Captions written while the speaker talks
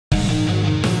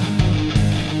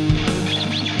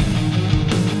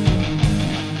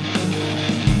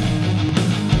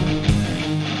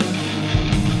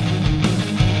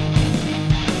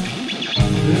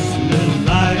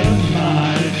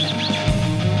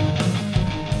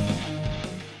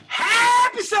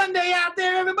Sunday out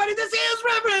there, everybody. This is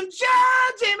Reverend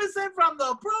John Jameson from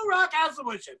the Pro Rock House of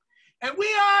Worship. And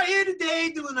we are here today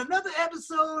doing another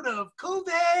episode of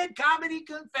COVID Comedy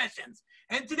Confessions.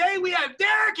 And today we have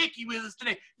Derek Hickey with us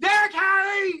today. Derek,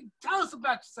 tell us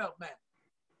about yourself, man.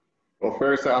 Well,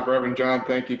 first off, Reverend John,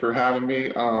 thank you for having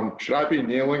me. Should I be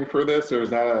kneeling for this, or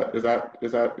is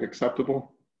that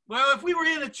acceptable? Well, if we were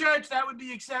in a church, that would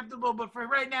be acceptable. But for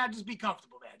right now, just be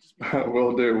comfortable, man. Just be comfortable.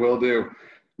 Will do.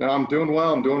 No, I'm doing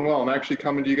well. I'm actually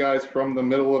coming to you guys from the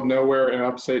middle of nowhere in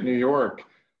upstate New York.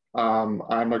 I'm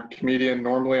a comedian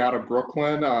normally out of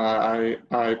Brooklyn.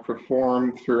 I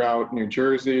perform throughout New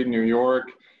Jersey, New York,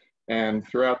 and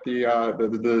throughout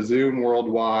the Zoom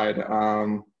worldwide.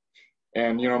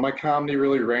 And, you know, my comedy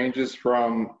really ranges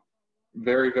from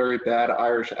very, very bad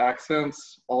Irish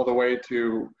accents all the way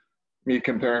to me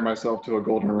comparing myself to a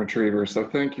golden retriever. So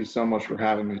thank you so much for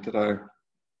having me today.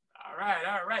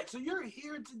 All right. So you're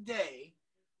here today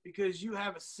because you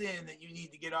have a sin that you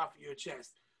need to get off of your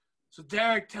chest. So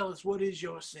Derek, tell us, what is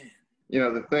your sin? You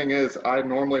know, the thing is, I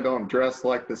normally don't dress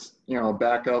like this, you know,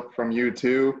 back up from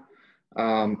U2.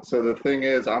 So the thing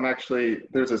is,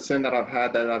 there's a sin that I've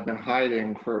had that I've been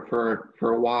hiding for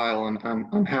a while, and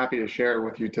I'm happy to share it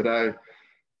with you today.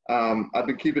 I've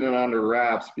been keeping it under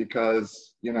wraps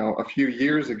because, you know, a few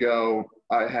years ago,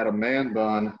 I had a man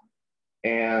bun,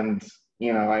 and,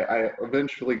 you know, I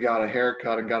eventually got a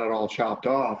haircut and got it all chopped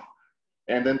off.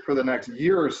 And then for the next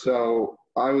year or so,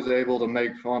 I was able to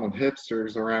make fun of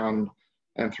hipsters around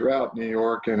and throughout New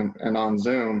York and on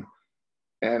Zoom.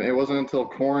 And it wasn't until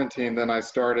quarantine then I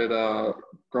started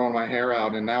growing my hair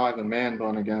out, and now I have a man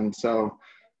bun again. So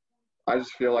I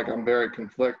just feel like I'm very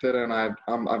conflicted, and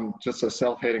I'm just a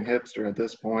self-hating hipster at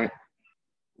this point.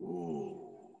 Ooh,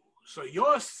 so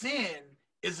your sin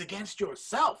is against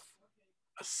yourself,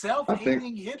 a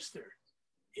self-hating hipster.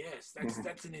 Yes,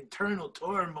 that's an internal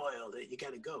turmoil that you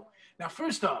got to go. Now,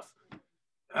 first off,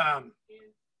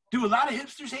 do a lot of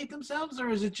hipsters hate themselves, or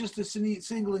is it just a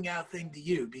singling out thing to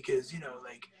you? Because, you know,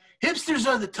 like, hipsters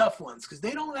are the tough ones because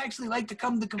they don't actually like to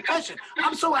come to confession.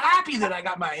 I'm so happy that I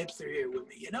got my hipster here with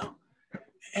me, you know?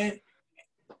 And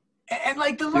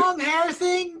like the long hair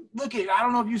thing, look at, I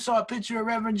don't know if you saw a picture of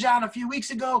Reverend John a few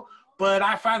weeks ago, but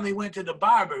I finally went to the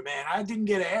barber, man. I didn't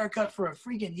get a haircut for a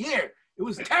freaking year. It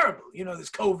was terrible, you know,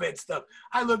 this COVID stuff.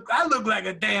 I look like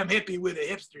a damn hippie with a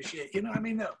hipster shit, you know what I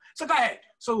mean? No. So go ahead.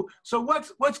 So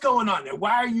what's going on there?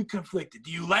 Why are you conflicted?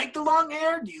 Do you like the long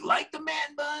hair? Do you like the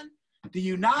man bun? Do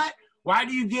you not? Why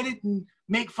do you get it and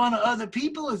make fun of other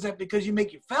people? Is that because you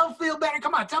make yourself feel better?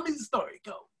 Come on, tell me the story.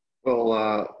 Go.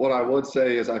 Well, what I would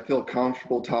say is I feel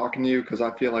comfortable talking to you because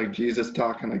I feel like Jesus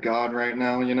talking to God right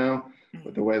now, you know,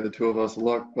 with the way the two of us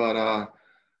look. But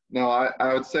no,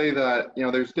 I would say that, you know,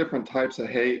 there's different types of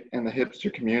hate in the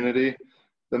hipster community.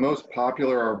 The most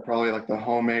popular are probably like the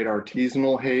homemade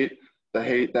artisanal hate, the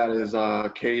hate that is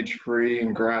cage-free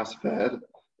and grass-fed.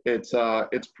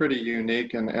 It's pretty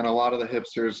unique, and a lot of the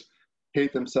hipsters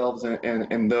hate themselves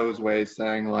in those ways,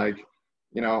 saying like,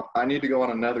 you know, I need to go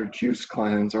on another juice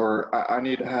cleanse, or I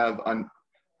need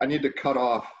to cut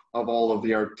off of all of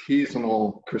the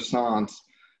artisanal croissants,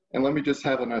 and let me just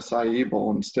have an acai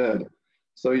bowl instead.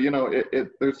 So, you know,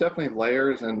 there's definitely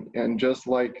layers, and just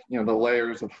like, you know, the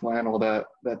layers of flannel that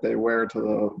they wear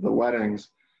to the weddings,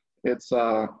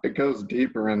 it goes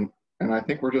deeper, and I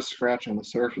think we're just scratching the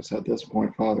surface at this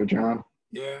point, Father John.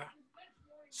 Yeah.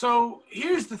 So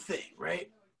here's the thing, right?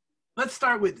 Let's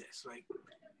start with this. Like,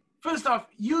 first off,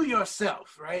 you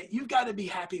yourself, right? You've got to be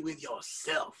happy with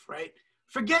yourself, right?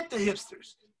 Forget the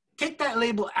hipsters. Take that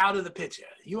label out of the picture.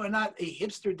 You are not a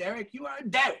hipster, Derek. You are a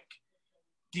Derek.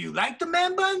 Do you like the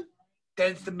man bun?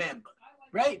 Then it's the man bun,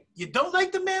 right? You don't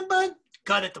like the man bun?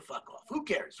 Cut it the fuck off. Who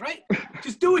cares, right?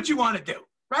 Just do what you want to do,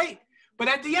 right? But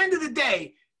at the end of the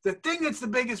day, the thing that's the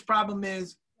biggest problem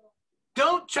is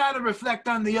don't try to reflect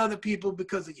on the other people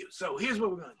because of you. So here's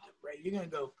what we're going to do, right? You're going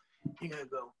to go.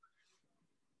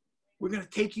 We're going to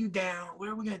take you down. What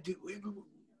are we going to do?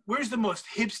 Where's the most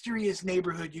hipsteriest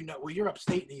neighborhood you know? Well, you're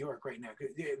upstate New York right now.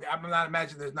 I'm not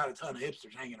imagining there's not a ton of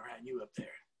hipsters hanging around you up there.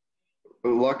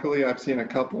 Luckily, I've seen a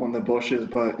couple in the bushes,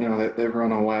 but, you know, they've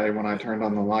run away when I turned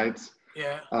on the lights.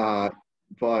 Yeah.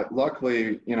 But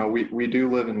luckily, you know, we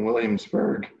do live in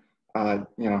Williamsburg, you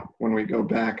know, when we go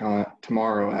back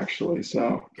tomorrow, actually.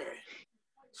 So. Okay.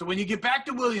 So when you get back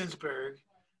to Williamsburg,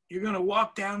 you're going to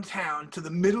walk downtown to the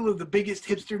middle of the biggest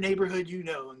hipster neighborhood you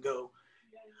know and go,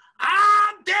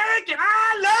 I'm Derek and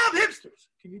I love hipsters.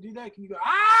 Can you do that? Can you go,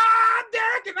 I'm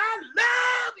Derek and I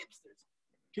love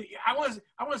hipsters? I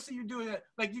want to see you doing that.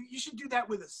 Like you should do that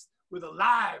with a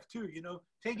live too. You know,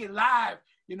 take it live.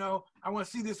 You know, I want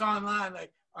to see this online.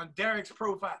 Like on Derek's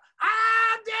profile.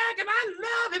 I'm Derek and I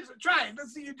love hipsters. Try it.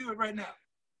 Let's see you do it right now.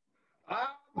 I'm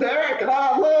Derek and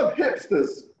I love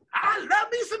hipsters. I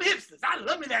love me some hipsters. I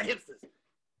love me that hipsters.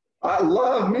 I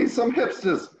love me some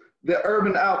hipsters. The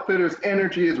Urban Outfitters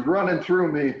energy is running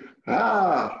through me.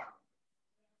 Ah.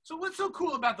 So what's so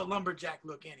cool about the lumberjack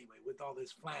look anyway, with all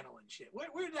this flannel and shit? Where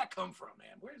did that come from,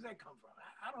 man? Where does that come from?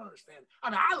 I don't understand.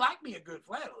 I mean, I like me a good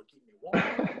flannel to keep me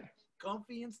warm,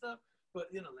 comfy and stuff.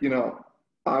 But,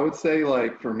 I would say,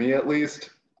 like, for me at least,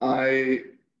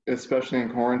 especially in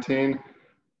quarantine,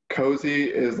 cozy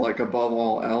is, like, above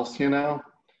all else,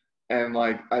 And,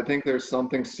 like, I think there's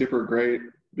something super great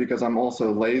because I'm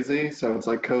also lazy. So it's,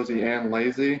 like, cozy and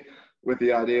lazy. With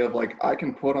the idea of like, I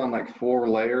can put on like 4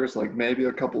 layers, like maybe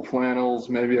a couple flannels,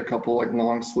 maybe a couple like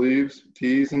long sleeves,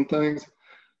 tees and things.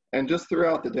 And just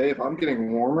throughout the day, if I'm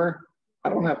getting warmer, I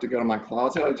don't have to go to my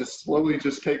closet. I just slowly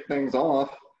just take things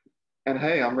off and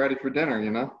hey, I'm ready for dinner,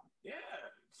 Yeah,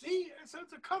 see, so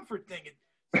it's a comfort thing.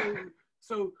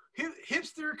 So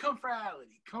hipster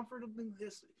comfortality,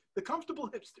 the comfortable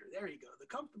hipster. There you go. The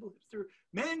comfortable hipster,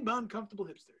 man bun comfortable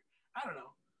hipster. I don't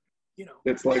know.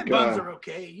 It's man like buns are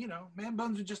okay. Man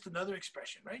buns are just another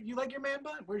expression, right? You like your man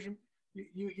bun? Where's your?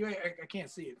 I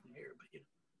can't see it from here, but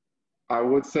I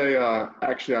would say,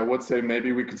 I would say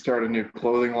maybe we could start a new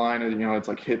clothing line. It's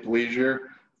like hip leisure.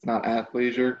 It's not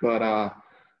athleisure, but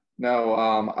no.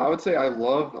 I would say I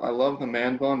love the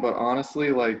man bun, but honestly,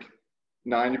 like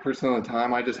 90% of the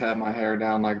time, I just have my hair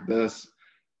down like this.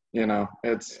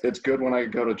 It's good when I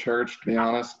go to church, to be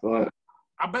honest, but.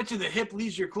 I bet you the hip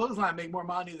leisure clothesline make more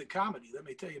money than comedy. Let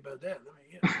me tell you about that.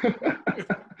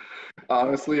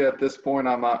 Honestly, at this point,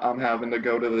 I'm having to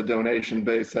go to the donation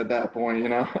base at that point,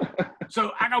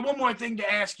 So I got one more thing to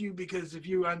ask you, because if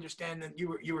you understand that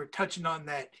you were touching on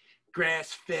that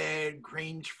grass-fed,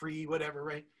 grain-free, whatever,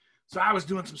 right? So I was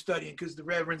doing some studying because the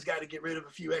Reverend's got to get rid of a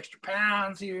few extra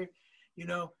pounds here,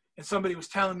 and somebody was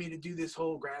telling me to do this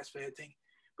whole grass-fed thing.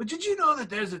 But did you know that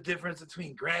there's a difference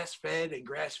between grass-fed and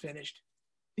grass-finished?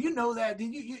 Do you know that?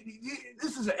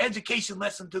 This is an education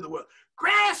lesson to the world.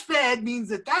 Grass-fed means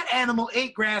that animal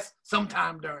ate grass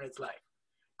sometime during its life.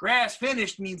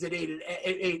 Grass-finished means it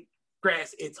ate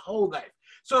grass its whole life.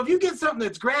 So if you get something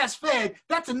that's grass-fed,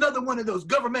 that's another one of those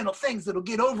governmental things that'll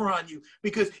get over on you,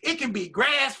 because it can be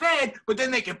grass-fed, but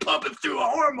then they can pump it through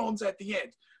hormones at the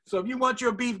end. So if you want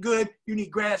your beef good, you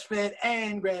need grass-fed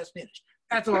and grass-finished.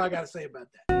 That's all I got to say about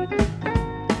that.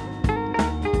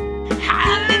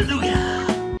 Hallelujah.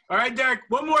 All right, Derek,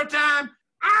 one more time.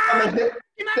 I'm a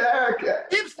Derek,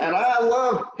 and I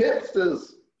love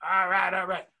hipsters. All right.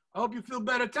 I hope you feel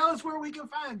better. Tell us where we can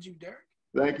find you, Derek.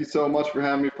 Thank you so much for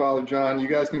having me, Father John. You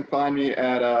guys can find me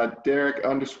at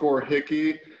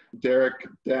Derek_Hickey,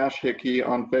 Derek-Hickey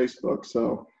on Facebook.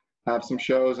 So have some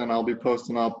shows and I'll be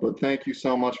posting up. But thank you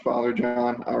so much, Father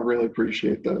John. I really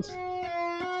appreciate this.